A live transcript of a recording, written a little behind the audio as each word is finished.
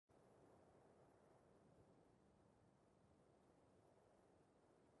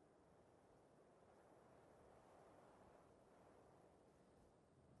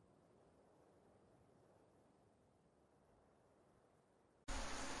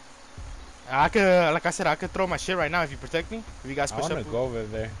I could, like I said, I could throw my shit right now if you protect me. If you guys push up. I wanna go over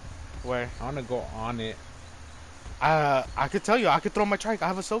there. Where? I wanna go on it. I could tell you, I could throw my trike. I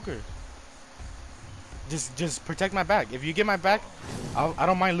have a soaker. Just protect my back. If you get my back, I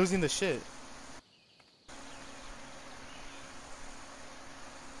don't mind losing the shit.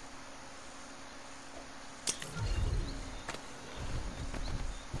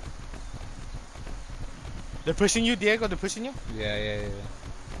 They're pushing you, Diego. They're pushing you. Yeah.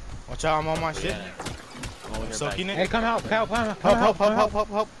 Watch out, I'm on my shit. I'm soaking it. Hey, come help. Help.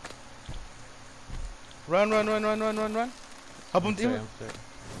 Run. Help him, Diego.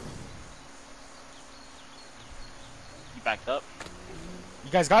 You backed up.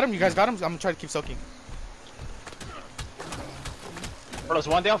 You guys got him? I'm gonna try to keep soaking. Froze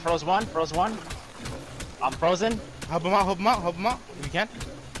one, Dale. Froze one. I'm frozen. Help him out. If you can.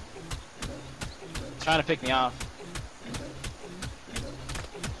 Trying to pick me off.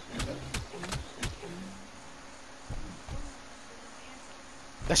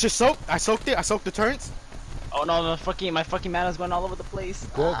 That's just soaked. I soaked it. I soaked the turrets. Oh no, my fucking mana's going all over the place.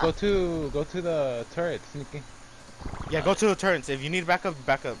 Go to the turret, sneaky. Yeah, go to the turrets. If you need backup,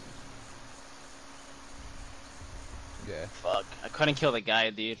 back up. Yeah. Fuck. I couldn't kill the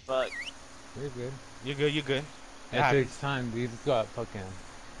guy, dude. Fuck. You're good. You good. It takes time, dude. He's got help.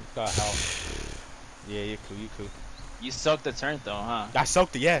 Yeah, you cool. You soaked the turn though, huh? I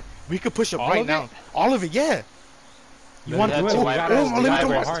soaked it, yeah. We could push up All right of now. it? All of it, yeah. You want to? Two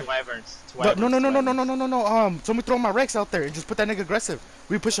wyverns. No. Somebody throw my Rex out there and just put that nigga aggressive.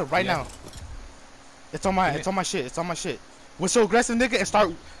 We push up right now. It's on my shit. We're so aggressive, nigga, and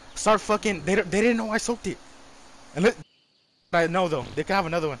start fucking. They didn't know I soaked it. And I know though. They could have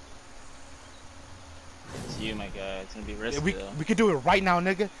another one. It's you, my guy. It's gonna be risky though. We could do it right now,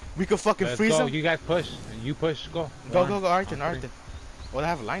 nigga. We could fucking freeze them. You guys push. You push. Go. Go. Arton. Well, they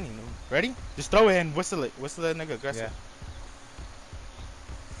have a lining. Though. Ready? Just throw it and whistle it. Whistle that nigga aggressive. Yeah.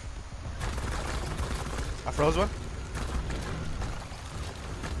 I froze one.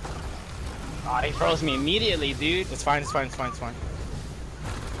 Oh, he froze me immediately, dude. It's fine.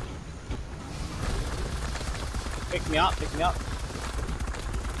 Pick me up.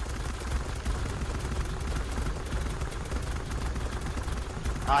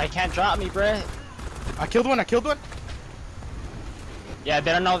 Oh, he can't drop me, bruh. I killed one. Yeah,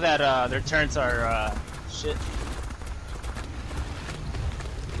 they don't know that their turns are shit.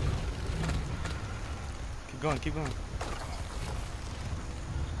 Keep going.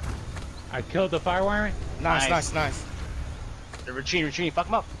 I killed the fire wiring. Nice. They're retreating. Fuck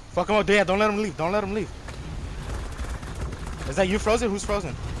them up. Yeah, don't let them leave. Is that you frozen? Who's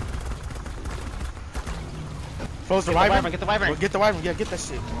frozen? Froze the wyvern. Get the wyvern. Get the wyvern. Yeah, get that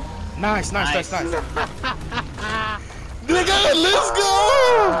shit. Nice. Nigga, let's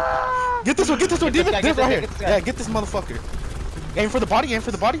go! Get this one. Demon right here. Yeah, get this motherfucker. Aim for the body. You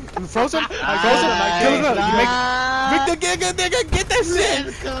froze him. Kill him. You make the giga, nigga. Get that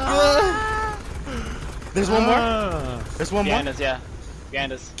shit. There's one more. Behind us, yeah.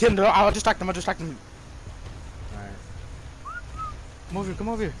 Behind us. Kill him. I'll distract him. Alright. Come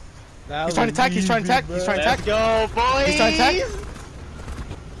over here. He's trying to attack. Let's go, boys. He's trying to attack.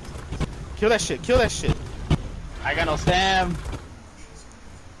 Kill that shit. I got no stam.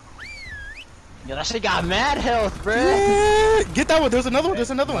 Yo, that shit got mad health, bro. Yeah. Get that one. There's another one.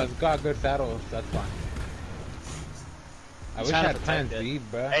 It's got good saddles. That's fine. I wish I had plan B,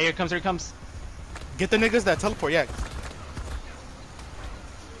 bro. Hey, here he comes. Get the niggas that teleport. Yeah.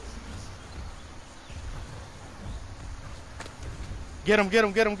 Get him.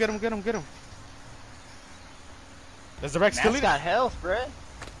 Does the Rex kill him? Got health, bruh.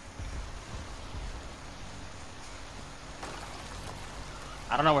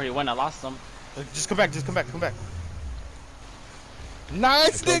 I don't know where he went. I lost him. Just come back.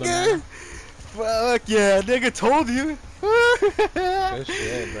 Nice, nigga. Fuck yeah, nigga. Told you. Good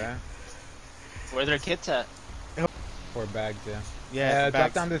shit, bruh. Where their kids at? 4 bags, yeah. Yeah.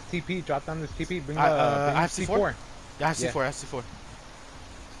 Drop down this TP. Bring I have C4. Yeah, I have C4.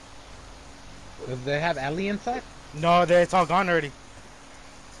 Does they have Ellie inside? No, it's all gone already.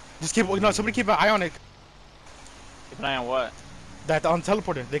 Just somebody keep an eye on it. Keep an eye on what? That on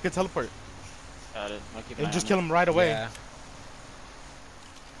teleporter, they could teleport. Got it. I'll keep an eye And just on kill it. him right away. Yeah.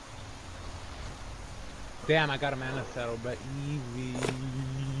 Damn, I got a mana saddle, but easy.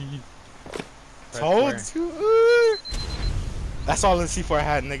 Told you. That's all the C4 I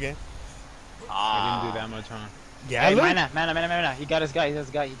had, nigga. I didn't do that much, huh? Yeah, hey, look. mana. He got his guy. He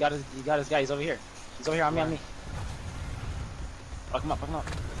got his guy. He's over here. On me. Fuck him up.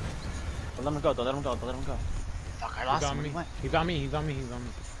 Don't let him go. Fuck, I lost him. He's on me.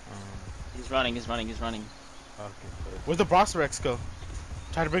 He's running, he's running, he's running. Okay. Where'd the Boss Rex go?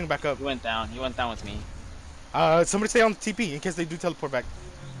 Try to bring him back up. He went down with me. Somebody stay on the TP in case they do teleport back.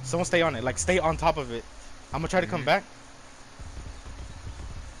 Someone stay on it, like stay on top of it. I'm gonna try to come back.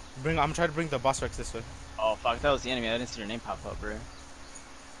 I'm gonna try to bring the Boss Rex this way. Oh fuck, that was the enemy. I didn't see your name pop up, bro. You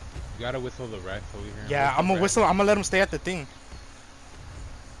gotta whistle the Rex over here. Yeah, I'm gonna whistle. I'm gonna let him stay at the thing.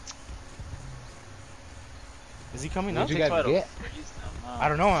 Is he coming up? What'd you guys get? I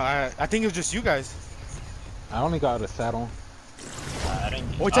don't know. I think it was just you guys. I only got a saddle. I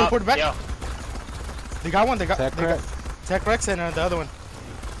didn't Oh, he teleported back. Yo. They got one. They got Tech Rex. Tech Rex and the other one.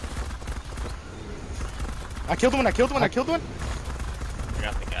 I killed one. I got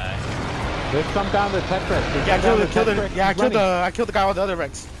the guy. There's some down the Tech Rex. Yeah, I killed the guy with the other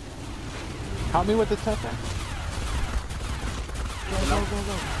Rex. Help me with the Tech Rex. Go.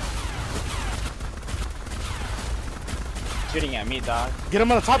 Shooting at me, dog. Get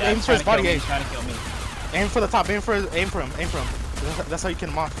him on the top. Yeah, Aim for his body. He's trying to kill me. Aim for the top. Aim for him. That's how you kill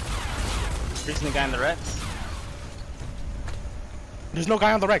him off. Reaching the guy in the Rex. There's no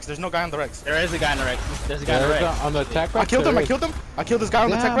guy on the Rex. There is a guy in the Rex. There's a guy in the Rex. On the Tech Rex. I killed him. I killed this guy on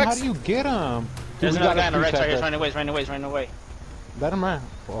the Tech Rex. How do you get him? There's another guy in the Rex right here. He's running away. Let him run.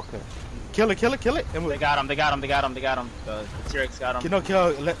 Okay. Kill it. And They got him. The T-Rex got him.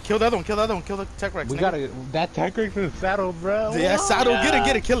 kill the other one. Kill the Tech Rex. We gotta. That Tech Rex is saddle, bro. Yeah, saddle. Yeah.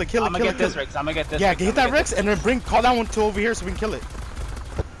 Get it. Kill it. I'm gonna get this Rex. Yeah, get that Rex and then call that one to over here so we can kill it.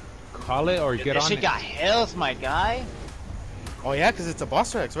 Call it or get on it. This shit got health, my guy. Oh yeah, cause it's a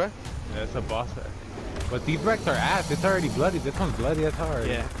Boss Rex, right? Yeah, it's a Boss Rex. But these Rex are ass. It's already bloody. This one's bloody as hard.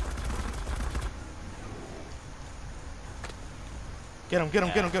 Yeah. Get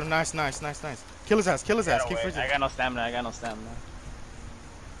him. Nice. Kill his ass. Keep freezing. I got no stamina.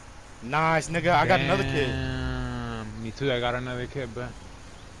 Nice, nigga. I got another kid. Me too. I got another kid, but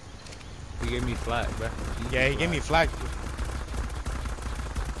he gave me flag, bro. Yeah, he gave me flag.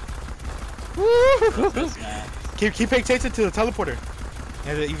 This man. Keep paying attention to the teleporter.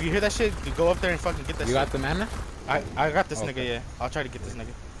 And if you hear that shit, you go up there and fucking get that You shit. got the mana? I got this Okay. nigga, yeah. I'll try to get this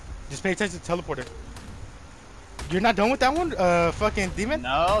nigga. Just pay attention to the teleporter. You're not done with that one, fucking demon?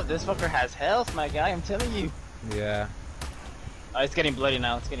 No, this fucker has health, my guy. I'm telling you. Yeah. Oh, it's getting bloody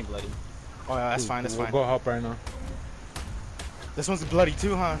now. Oh yeah, that's fine. We'll go help right now. This one's bloody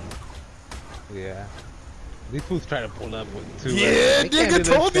too, huh? Yeah. These fools try to pull up with two. Yeah, They can't nigga, do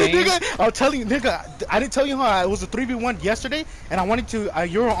the told you, same. nigga. I'll tell you, nigga. I didn't tell you how it was a 3v1 yesterday, and I wanted to.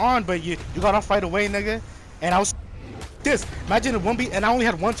 You were on, but you got off right away, nigga. And I was this. Imagine a 1v, and I only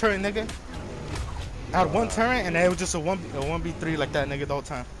had one turret, nigga. I had one turret, and it was just a 1v3 like that, nigga, the whole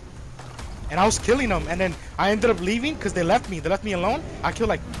time. And I was killing them, and then I ended up leaving because they left me. They left me alone. I killed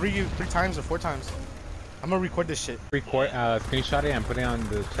like three times or 4 times. I'm gonna record this shit. Record, screenshot it and put it on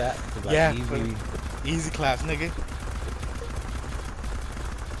the chat. Like Yeah, easy. easy class, nigga.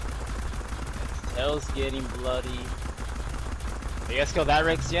 Tail's getting bloody. You guys killed that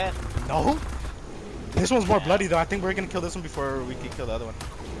Rex yet? No. This one's more bloody though. I think we're gonna kill this one before we can kill the other one.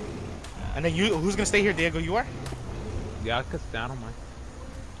 And then who's gonna stay here, Diego? You are? Yeah, I could stand on mine.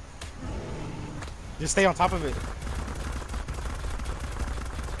 Just stay on top of it.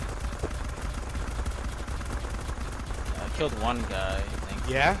 I killed one guy, I think.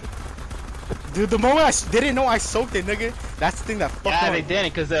 Yeah. Dude, the moment they didn't know I soaked it, nigga. That's the thing that fucked Yeah, up. they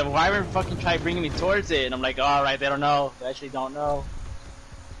didn't, because the wyvern fucking tried bringing me towards it, and I'm like, alright, they don't know. They actually don't know.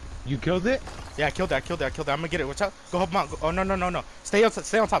 You killed it? Yeah, I killed it. I'm gonna get it. Watch out. Go help him out. Oh, no. Stay on top.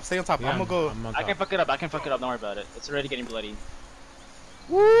 Yeah, I'm gonna go. I can fuck it up. Don't worry about it. It's already getting bloody.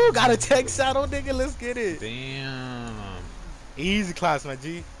 Woo, got a tech saddle, nigga. Let's get it. Damn. Easy class, my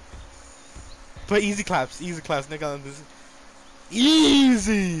G. Put easy claps, nigga, on this.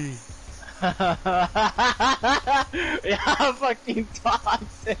 Easy. Yeah, fucking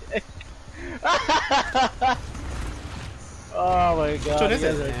toxic. Oh my god. Which one is you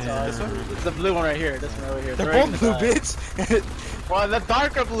it? guys are This toxic. one? It's the blue one right here. This one over here. They're They're both blue, gonna die. bitch. Well, the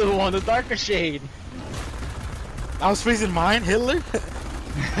darker blue one, the darker shade. I was freezing mine, Hitler.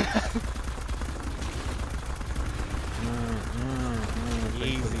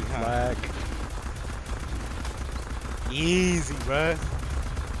 Easy, huh? Black. Easy, bruh.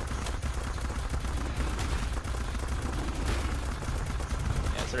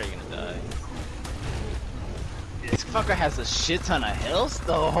 Yeah, it's already gonna die. This fucker has a shit ton of health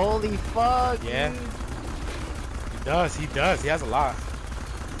though. Holy fuck. Yeah. Dude. He does. He has a lot.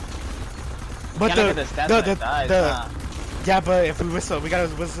 But Kinda get the stats when it dies, huh? yeah, but if we whistle, we gotta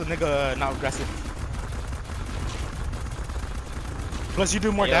whistle nigga not aggressive. Plus, you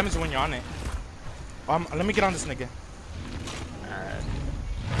do more damage when you're on it. Let me get on this nigga. Alright.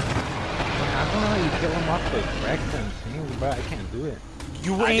 know how you kill him off the Rex and things, but I can't do it.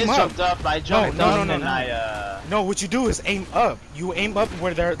 You I aim just up. jumped up. I jumped no, up no, no, and no. I No, what you do is aim up. You aim up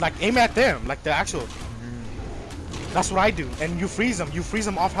where they're like aim at them, like the actual. That's what I do, and you freeze them. You freeze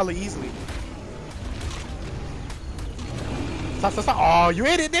them off hella easily. Stop, stop, stop. Oh, you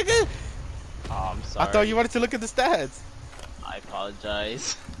ate it, nigga. Oh, I'm sorry. I thought you wanted to look at the stats. I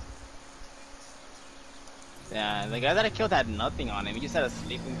apologize. Yeah, the guy that I killed had nothing on him. He just had a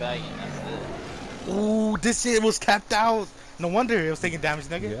sleeping bag and that's it. Ooh, this shit was capped out. No wonder it was taking damage,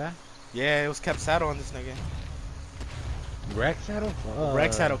 nigga. Yeah? Yeah, it was capped saddle on this nigga. Rex saddle?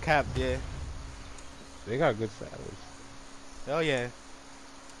 Rex saddle capped, yeah. They got good saddles. Hell yeah.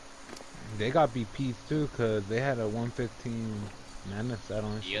 They got BPs too, cause they had a 115 mana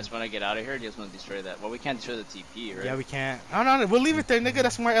saddle. And You guys want to get out of here? Or do you just want to destroy that? Well, we can't destroy the TP, right? Yeah, we can't. I don't know. We'll leave it there, nigga.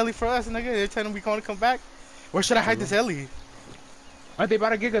 That's more Ellie for us, nigga. They're telling we gonna come back. Where should I hide this Ellie? Oh, they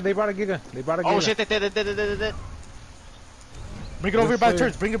brought a Giga. They brought a Giga. They brought a Giga. Oh shit! They did. Bring it over here by the Yes,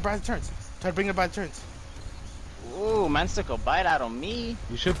 turns. sir. Bring it by the turns. Try to bring it by the turns. Ooh, man took a bite out of me.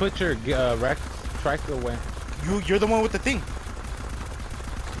 You should put your Rex striker away. You're the one with the thing.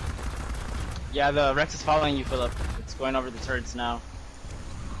 Yeah, the Rex is following you, Philip. It's going over the turrets now.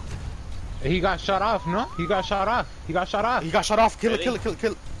 He got shot off, no? He got shot off. He got shot off. He got shot off. Kill Really? it, kill it, kill it,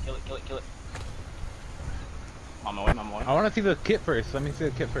 kill it. Kill it, kill it, kill it. On my way, on my way. I want to see the kit first. Let me see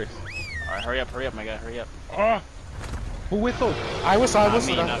the kit first. Alright, hurry up, my guy, hurry up. Oh! Who whistled? I whistle, I Not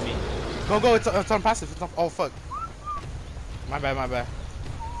whistle. me, not me. Go, go. It's on passive. It's on, oh, fuck. My bad, my bad.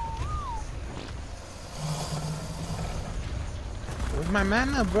 Where's my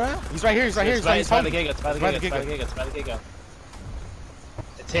mana, bro? He's right here. He's right here. It's by He's the holding. Giga, it's by the It's by Giga, the it's by the Giga. Giga, it's by the Giga.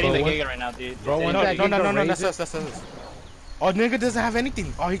 It's hitting Bro, the what- Giga right now, dude. Bro, It's when No, hitting that the no, Giga. no, no, no. raises- That's us. Oh, nigga doesn't have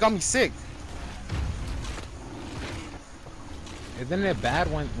anything. Oh, he got me sick. Isn't it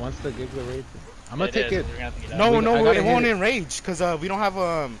bad when once the Giga raises? I'm gonna It take is, it. we're gonna have to get out. No, I no, gotta it hit won't it. enrage because we don't have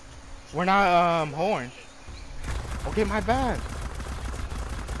we're not horn. Okay, my bad.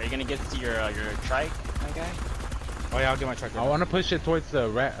 Are you gonna get to your trike, my guy? Oh yeah, I'll get my tracker. I want to push it towards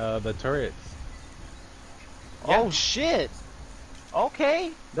the turrets. Yeah. Oh shit!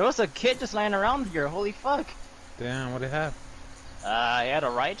 Okay, there was a kid just lying around here. Holy fuck! Damn, what do they have? He had a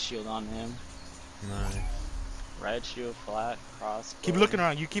riot shield on him. Nice. Riot shield, flat, cross. Keep looking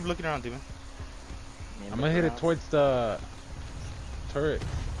around. You keep looking around, demon. I'm gonna hit it towards the turret.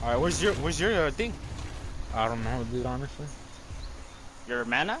 All right, where's your thing? I don't know, dude. Honestly. your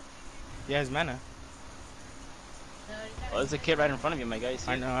mana. Yeah, his mana. Oh, there's a kid right in front of you, my guy. You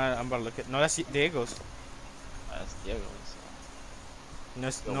see I it? know. I'm about to look at. No, that's Diego's. That's Diego. No,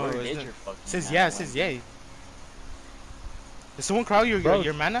 it's, So no, where it's is not. your fucking Says mana yeah. It when- says yay. Did someone crowd Bro.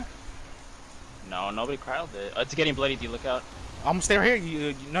 your mana? No, nobody crowded it. It's getting bloody. Do you look out? I'm gonna stay right here.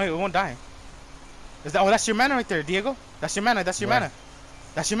 You know it won't die. Is that? Oh, that's your mana right there, Diego. That's your mana. That's your Where? mana.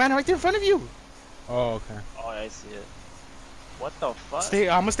 That's your mana right there in front of you. Oh, okay. Oh, I see it. What the fuck? Stay.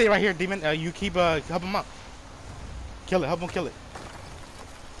 I'm gonna stay right here, demon. You keep help him out. Kill it. Help him kill it.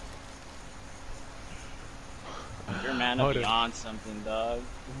 Your mana Hold it. beyond something, dog.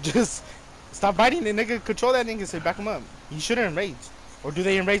 Just stop biting it, nigga. Control that nigga. Say back him up. He shouldn't enrage. Or do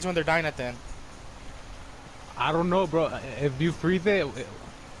they enrage when they're dying at the end? I don't know, bro. If you freeze it,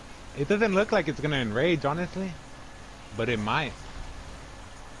 it doesn't look like it's gonna enrage, honestly. But it might.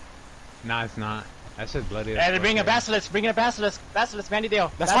 Nah, it's not. That's just bloody. Hey, they're bringing a basilisk. Bringing a basilisk. Basilisk,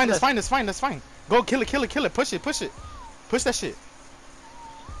 Bandydale. That's fine. That's fine. That's fine. That's fine. Go kill it. Kill it. Kill it. Push it. Push it. Push that shit.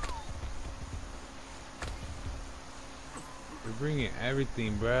 We're bringing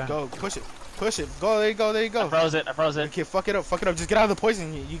everything, bruh. Go. Push it. Push it. Go. There you go. There you I go. froze it. I froze it. Okay, fuck it up. Fuck it up. Just get out of the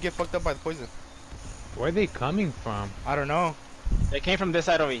poison. You get fucked up by the poison. Where are they coming from? I don't know. They came from this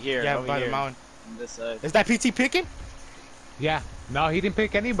side over here. Yeah, over by here. the mountain. From this side. Is that PT picking? Yeah. No, he didn't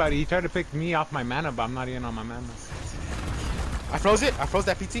pick anybody. He tried to pick me off my mana, but I'm not even on my mana. I froze it. I froze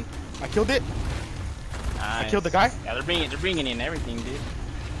that PT. I killed it. I Nice. killed the guy. Yeah, they're bringing in everything, dude.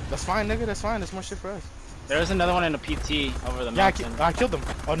 That's fine, nigga. That's fine. There's more shit for us. There's another one in a PT over the Yeah, mountain. I killed him.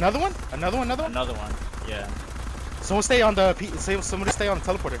 Oh, another one? Another one? Another one? Another one. Yeah. Someone stay on the somebody stay on the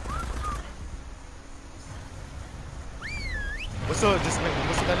teleporter. What's up? Just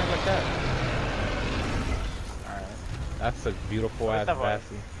what's that name like that? Alright. That's a beautiful What ass the fuck?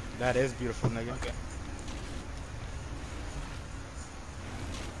 Vassy. That is beautiful, nigga. Okay.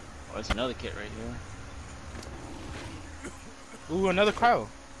 Oh, there's another kit right here. Ooh, another cryo.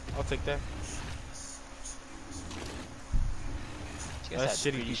 I'll take that. You guys That's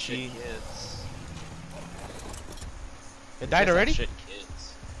had shitty pretty PT. shit kits. It You died guys had already? Shit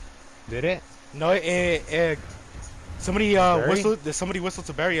kits. Did it? No, somebody Barry? whistled. Somebody whistled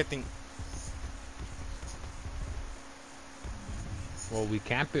to Barry, I think. Well, we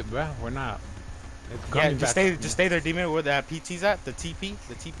camp it, bro. We're not. It's Yeah, coming back. just stay there, demon. Where that PT's at? The TP.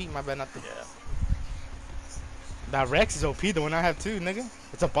 My bad, not the. Yeah. That Rex is OP. The one I have too, nigga.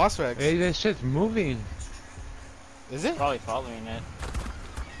 It's a boss Rex. Hey, this shit's moving. Is it? Probably following it.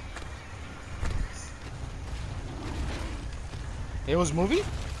 It was moving.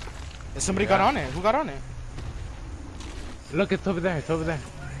 And somebody Yeah. got on it. Who got on it? Look, it's over there. It's over there.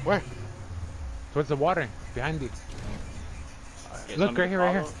 Where? Towards the water. Behind you. Okay, Look, somebody right here,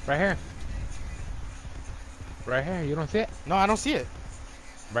 right here. follow. Right here. Right here. You don't see it? No, I don't see it.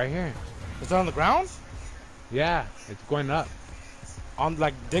 Right here. Is it on the ground? Yeah, it's going up. On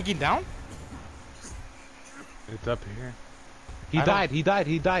like digging down? It's up here. He I don't- died. He died.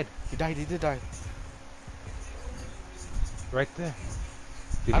 He died. He died. He did die. Right there.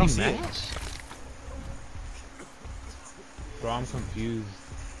 Did I don't he see it. match? Bro, I'm confused.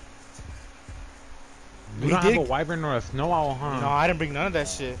 You We don't have did- a wyvern or a snow owl, huh? No, I didn't bring none of that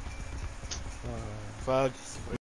shit. Fuck.